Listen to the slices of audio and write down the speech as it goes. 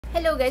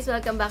Hello guys!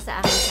 Welcome back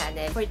sa aking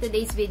channel. For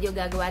today's video,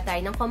 gagawa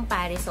tayo ng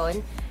comparison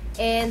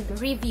and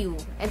review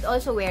and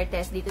also wear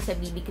test dito sa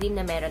BB cream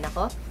na meron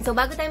ako. So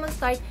bago tayo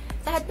mag-start,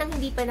 sa lahat ng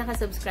hindi pa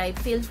nakasubscribe,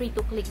 feel free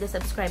to click the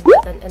subscribe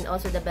button and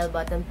also the bell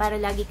button para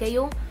lagi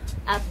kayong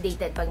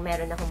updated pag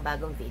meron akong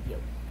bagong video.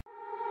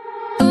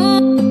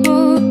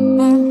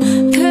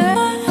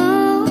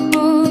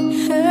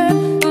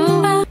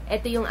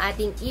 Ito yung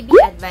ating EB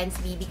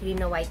Advanced BB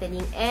Cream na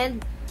whitening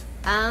and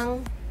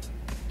ang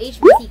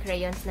HBC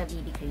crayons na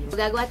BB cream.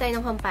 Gagawa tayo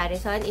ng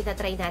comparison.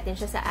 Itatry natin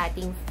siya sa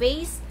ating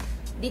face.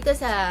 Dito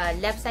sa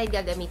left side,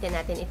 gagamitin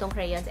natin itong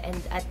crayons and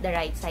at the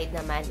right side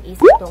naman is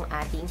itong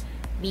ating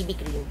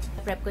BB cream.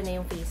 Prep ko na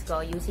yung face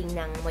ko using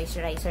ng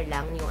moisturizer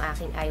lang, yung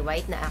aking eye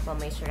white na aqua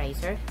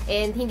moisturizer.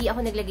 And hindi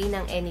ako naglagay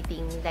ng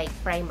anything like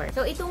primer.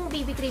 So, itong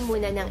BB cream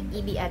muna ng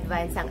EB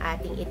Advance ang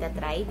ating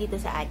itatry dito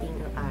sa ating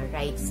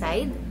right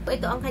side. So,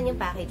 ito ang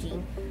kanyang packaging.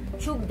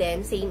 Tube din,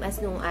 same as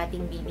nung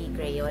ating BB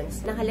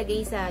crayons.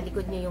 Nakalagay sa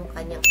likod nyo yung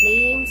kanyang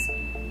claims,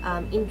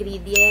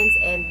 ingredients,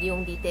 and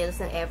yung details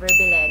ng Ever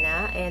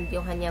Belena, and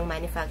yung kanyang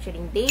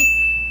manufacturing date,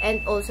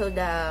 and also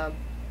the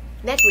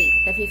net weight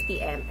na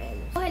 50 ml.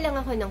 Kuha lang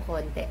ako ng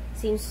konti,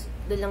 since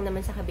doon lang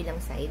naman sa kabilang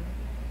side.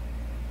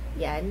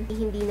 Yan.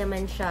 Hindi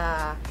naman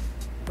siya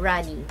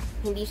runny.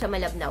 Hindi siya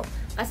malabnaw.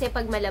 Kasi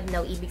pag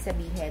malabnaw, ibig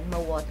sabihin,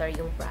 ma-water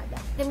yung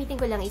product.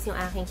 Gamitin ko lang is yung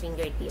aking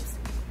fingertips.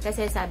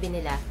 Kasi sabi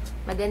nila,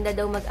 maganda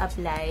daw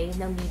mag-apply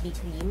ng BB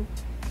cream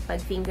pag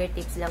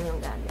fingertips lang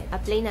yung gamit.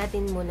 Apply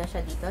natin muna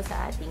siya dito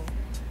sa ating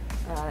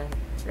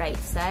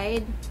right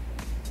side.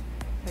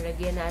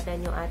 Lagyan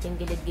natin yung ating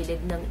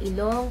gilid-gilid ng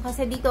ilong.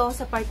 Kasi dito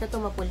sa part na ito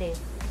mapuli.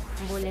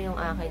 Mapuli yung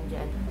akin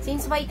dyan.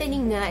 Since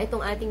whitening nga,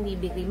 itong ating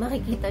BB cream,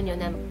 makikita nyo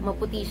na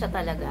maputi siya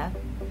talaga.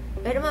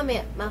 Pero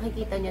mamaya,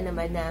 makikita nyo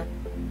naman na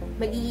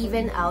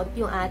mag-even out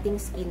yung ating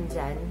skin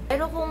dyan.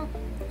 Pero kung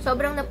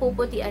sobrang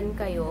napuputian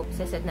kayo,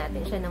 saset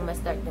natin siya ng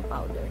mustard na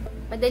powder.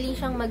 Madali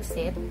siyang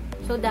mag-set.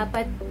 So,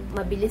 dapat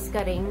mabilis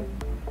ka ring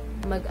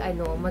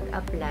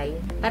mag-apply.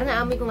 Parang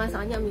naamoy ko nga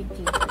sa kanya, amoy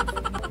cheese.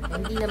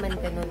 Hindi naman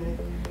ganun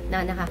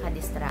na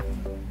nakaka-distract.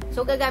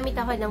 So, gagamit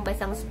ako ng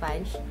basang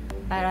sponge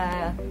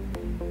para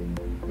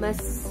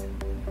mas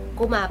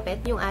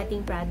kumapit yung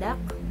ating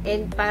product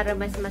and para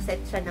mas maset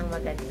siya ng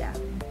maganda.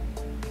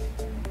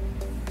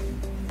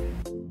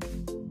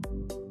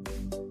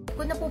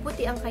 Kung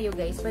napuputian kayo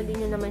guys, pwede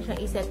nyo naman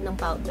siyang iset ng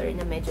powder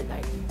na medyo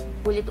dark.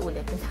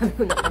 Ulit-ulit, sabi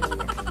ko na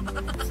kanina.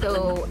 So,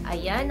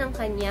 ayan ang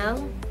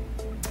kanyang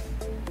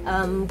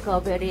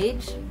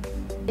coverage.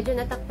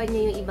 Medyo natakpan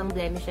niya yung ibang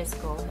blemishes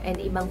ko and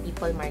ibang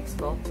pimple marks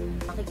ko.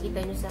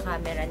 Makikita nyo sa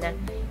camera na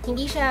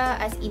hindi siya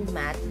as in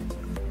matte.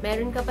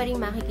 Meron ka pa rin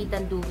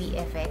makikita dewy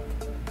effect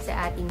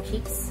sa ating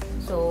cheeks.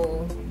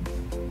 So,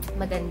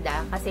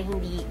 maganda kasi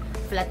hindi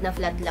flat na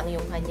flat lang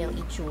yung kanyang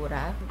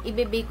itsura.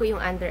 Ibebake ko yung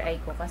under eye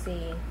ko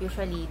kasi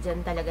usually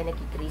dyan talaga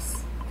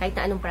nagkikrease. Kahit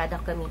na anong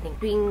product gamitin.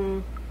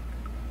 Tuwing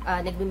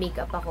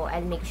nagbe-makeup ako,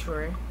 I'll make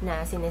sure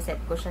na sineset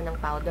ko siya ng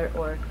powder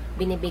or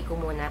binibake ko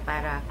muna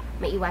para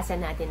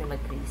maiwasan natin na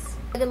mag-crease.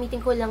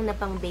 Gamitin ko lang na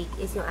pang-bake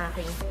is yung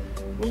aking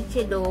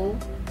Niche Dough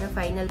na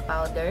final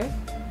powder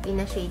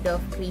in a shade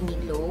of creamy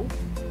glow.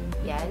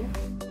 Yan.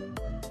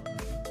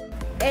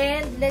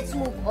 And let's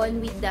move on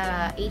with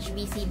the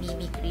HBC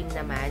BB cream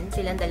naman.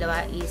 Silang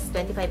dalawa is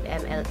 25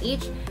 ml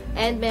each.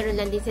 And meron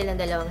lang din silang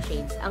dalawang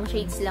shades. Ang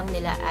shades lang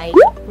nila ay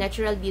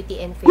Natural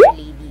Beauty and Fair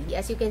Lady.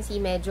 As you can see,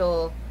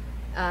 medyo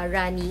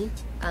runny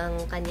ang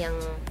kanyang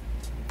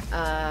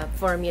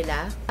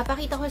formula.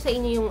 Papakita ko sa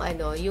inyo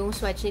yung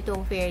swatch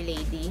nitong Fair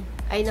Lady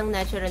ay ng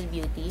Natural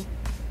Beauty.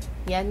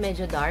 Yan,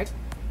 medyo dark.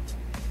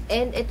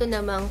 And ito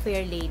namang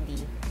Fair Lady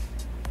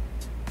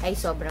ay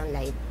sobrang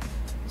light.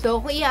 So,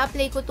 kung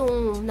i-apply ko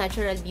itong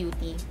Natural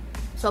Beauty,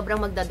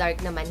 sobrang magda-dark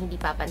naman, hindi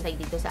papantay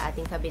dito sa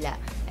ating kabila.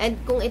 And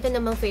kung ito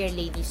namang Fair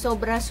Lady,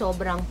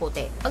 sobrang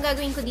puti. Ang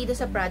gagawin ko dito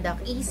sa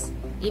product is,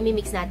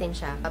 i-mix natin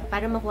siya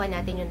para makuha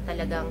natin yung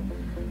talagang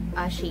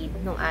shade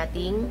ng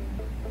ating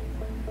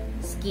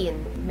skin.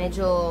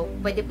 Medyo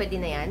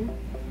pwede-pwede na yan.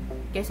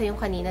 Kasi yung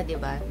kanina,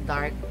 diba,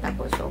 dark,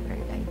 tapos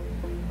sobrang light.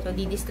 So,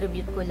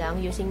 di-distribute ko lang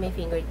using my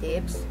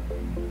fingertips.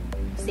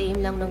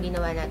 Same lang nung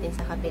ginawa natin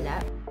sa kabila.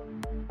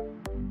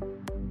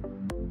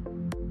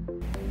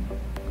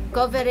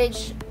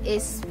 Coverage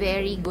is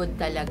very good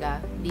talaga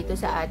dito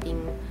sa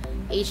ating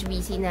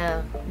HBC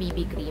na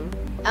BB cream.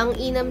 Ang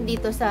inam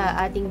dito sa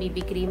ating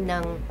BB cream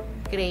ng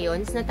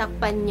crayons,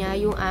 natakpan niya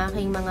yung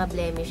aking mga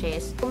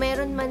blemishes. Kung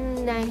meron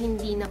man na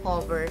hindi na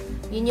cover,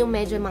 yun yung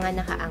medyo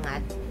mga nakaangat.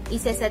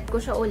 Iseset ko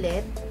siya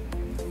ulit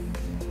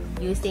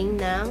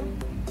using ng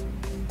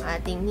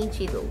ating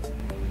Niche Dough.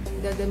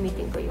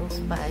 Gagamitin ko yung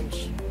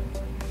sponge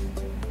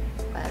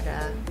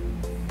para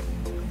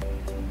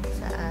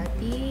sa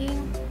ating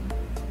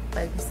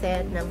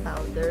pag-set ng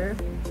powder.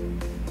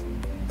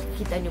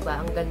 Kita nyo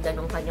ba? Ang ganda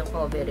ng kanyang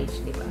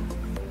coverage, diba?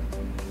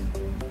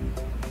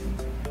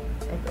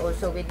 And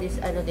also with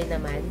this, din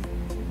naman,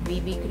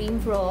 BB cream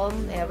from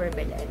Ever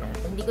Belena.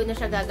 Hindi ko na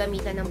siya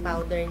gagamitan ng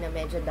powder na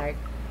medyo dark.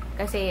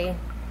 Kasi,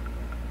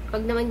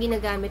 Pag naman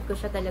ginagamit ko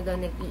siya,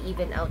 talagang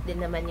nag-i-even out din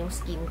naman yung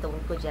skin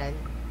tone ko dyan.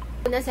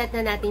 Una set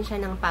na natin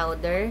siya ng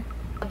powder.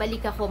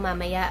 Babalik ako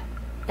mamaya.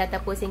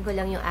 Tatapusin ko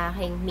lang yung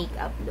aking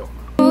makeup look.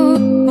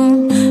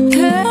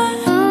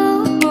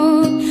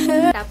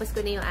 Tapos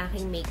ko na yung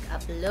aking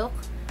makeup look.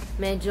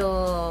 Medyo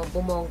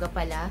bumongga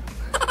pala.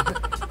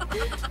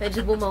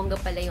 Medyo bumongga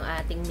pala yung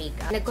ating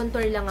makeup.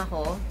 Nag-contour lang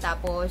ako.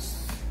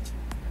 Tapos,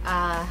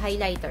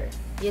 highlighter.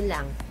 Yun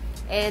lang.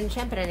 And,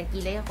 syempre,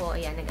 nagkilay ako.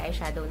 Ayan,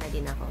 nag-eyeshadow na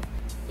din ako.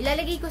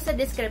 Ilalagay ko sa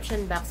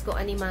description box kung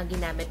ano yung mga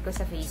ginamit ko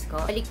sa face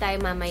ko. Balik tayo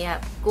mamaya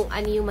kung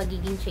ano yung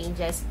magiging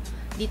changes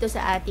dito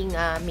sa ating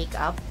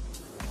makeup.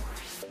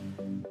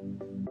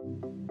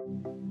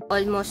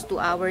 Almost 2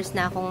 hours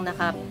na akong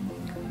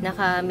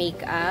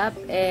naka-makeup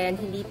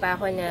and hindi pa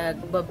ako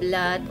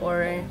nagbablot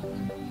or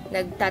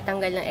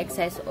nagtatanggal ng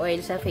excess oil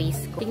sa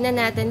face ko. Tignan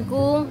natin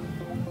kung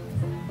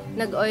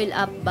nag-oil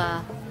up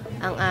ba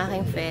ang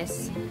aking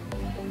face.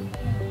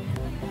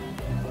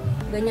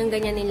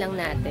 Ganyan-ganyanin lang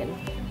natin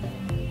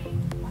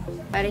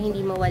para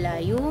hindi mawala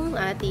yung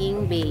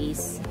ating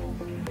base.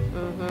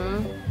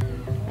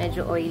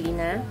 Medyo oily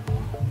na.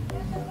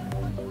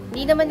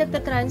 Hindi naman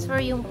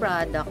nagta-transfer yung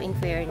product, in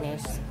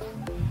fairness.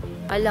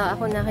 Ala,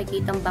 ako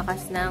nakikitang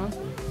bakas ng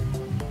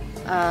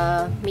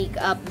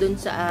makeup dun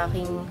sa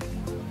aking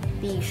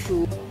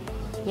tissue.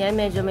 Yan,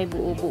 medyo may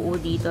buo-buo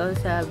dito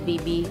sa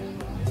BB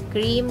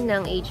cream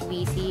ng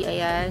HBC.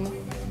 Ayan.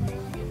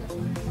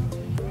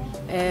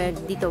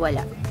 Dito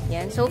wala.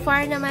 Yan. So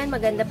far naman,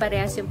 maganda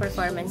parehas yung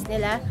performance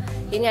nila.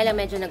 Yun nga lang,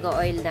 medyo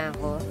nag-oil na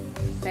ako.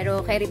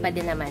 Pero carry pa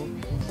din naman.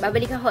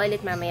 Babalik ako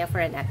ulit mamaya for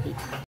an update.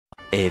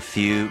 A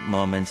few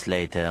moments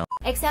later.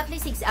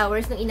 Exactly 6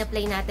 hours nung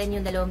in-apply natin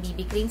yung dalawang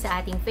BB cream sa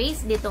ating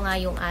face. Dito nga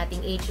yung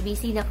ating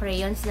HBC na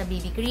crayons na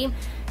BB cream.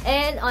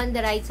 And on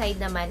the right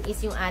side naman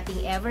is yung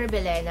ating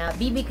Everbele na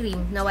BB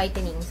cream na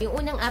whitening.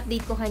 Yung unang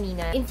update ko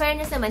kanina, in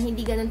fairness naman,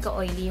 hindi ganun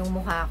ka-oily yung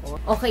mukha ko.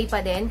 Okay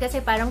pa din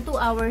kasi parang 2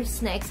 hours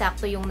na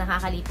eksakto yung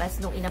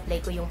nakakalipas nung in-apply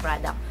ko yung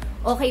product.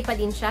 Okay pa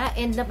din siya.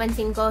 And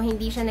napansin ko,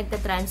 hindi siya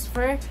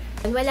nagta-transfer.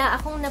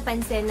 Wala akong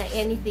napansin na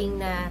anything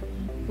na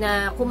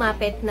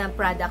kumapit na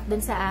product dun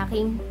sa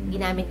aking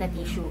ginamit na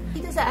tissue.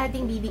 Dito sa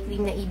ating BB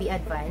cream na EB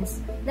Advance,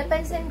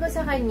 napansin ko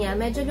sa kanya,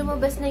 medyo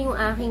lumabas na yung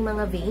aking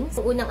mga veins.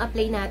 Yung unang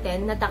apply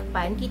natin,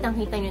 natakpan,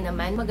 kitang-kita nyo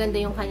naman, maganda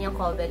yung kanyang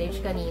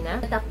coverage kanina.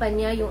 Natakpan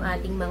niya yung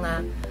ating mga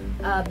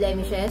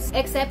blemishes,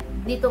 except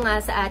dito nga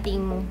sa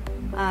ating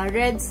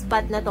red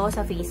spot na to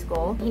sa face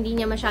ko. Hindi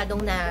niya masyadong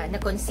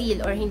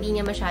na-conceal or hindi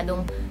niya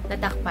masyadong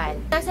natakpan.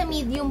 Nasa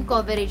medium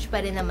coverage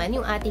pa rin naman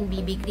yung ating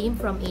BB cream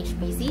from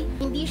HBC.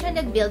 Hindi siya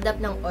nag-build up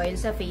ng oil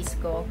sa face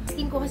ko.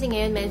 Skin ko kasi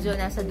ngayon medyo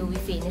nasa dewy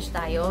finish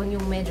tayo.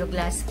 Yung medyo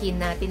glass skin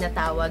na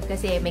tinatawag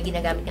kasi may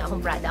ginagamit nga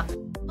akong product.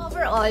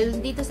 Overall,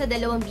 dito sa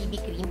dalawang BB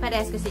cream,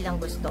 parehas ko silang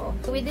gusto.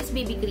 With this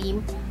BB cream,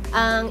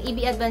 ang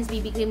EB Advanced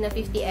BB cream na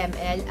 50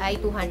 ml ay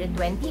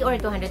 220 or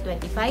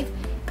 225.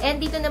 And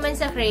dito naman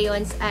sa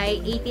crayons ay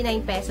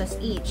 89 pesos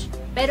each.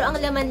 Pero ang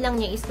laman lang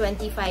niya is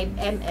 25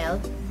 ml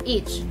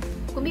each.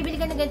 Kung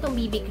bibili ka na ganitong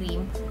BB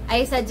cream,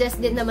 I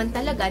suggest din naman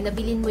talaga na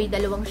bilhin mo yung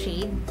dalawang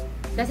shade.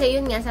 Kasi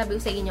yun nga, sabi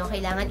ko sa inyo,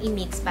 kailangan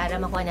i-mix para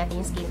makuha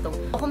natin yung skin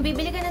tone. Kung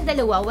bibili ka ng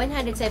dalawa,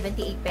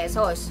 178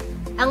 pesos.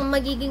 Ang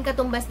magiging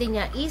katumbas din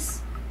niya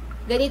is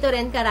ganito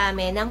rin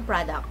karami ng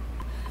product.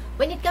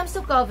 When it comes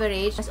to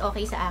coverage, mas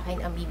okay sa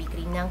akin ang BB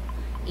cream ng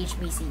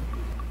HBC.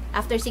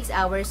 After 6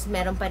 hours,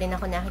 meron pa rin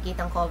ako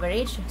nakikitang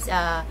coverage.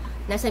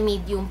 Nasa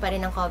medium pa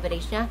rin ang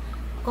coverage niya.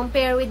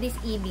 Compare with this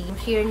EB,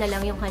 sheer na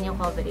lang yung kanyang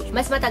coverage.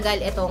 Mas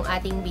matagal itong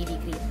ating BB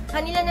cream.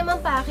 Kanila naman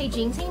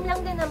packaging, same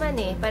lang din naman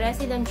eh. Para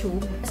silang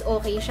tube. Mas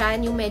okay siya,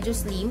 yung medyo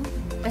slim.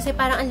 Kasi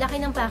parang ang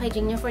laki ng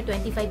packaging niya for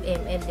 25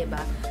 ml,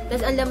 diba?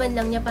 Tapos ang laman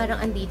lang niya parang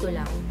andito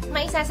lang.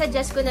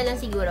 Maisasuggest ko na lang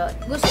siguro,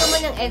 gusto mo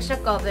ng extra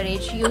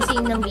coverage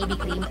using ng BB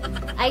cream,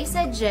 I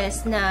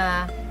suggest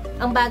na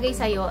ang bagay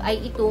sa'yo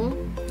ay itong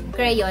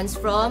crayons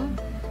from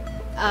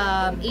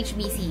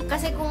HBC.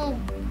 Kasi kung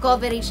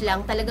coverage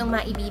lang, talagang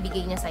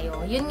maibibigay niya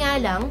sa'yo. Yun nga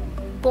lang,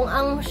 kung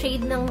ang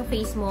shade ng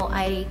face mo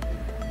ay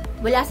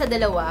wala sa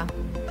dalawa,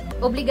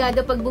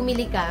 obligado pag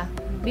bumili ka,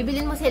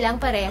 bibilin mo silang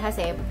parehas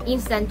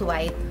instant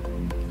white.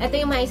 Ito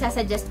yung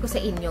maisasuggest ko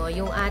sa inyo,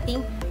 yung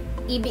ating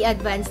EB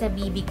Advance na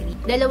BB cream.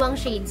 Dalawang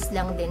shades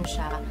lang din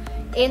siya.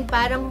 And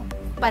parang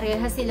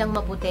parehas silang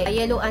maputi.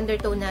 Yellow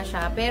undertone na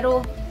siya,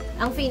 pero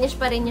ang finish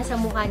pa rin niya sa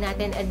mukha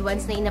natin and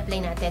once na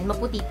in-apply natin,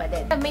 maputi pa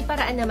din. May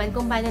paraan naman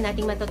kung paano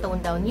natin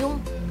matotone down yung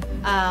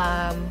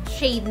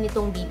shade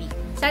nitong BB.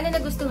 Sana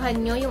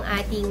nagustuhan nyo yung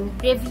ating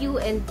review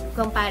and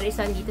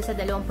comparison dito sa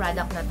dalawang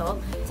product na to.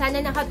 Sana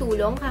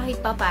nakatulong kahit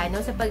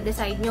papano sa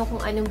pag-decide nyo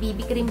kung anong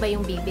BB cream ba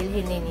yung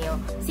bibilhin ninyo.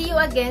 See you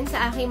again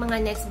sa aking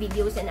mga next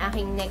videos and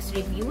aking next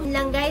review. Yun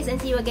lang guys, and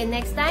see you again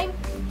next time.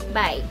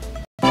 Bye!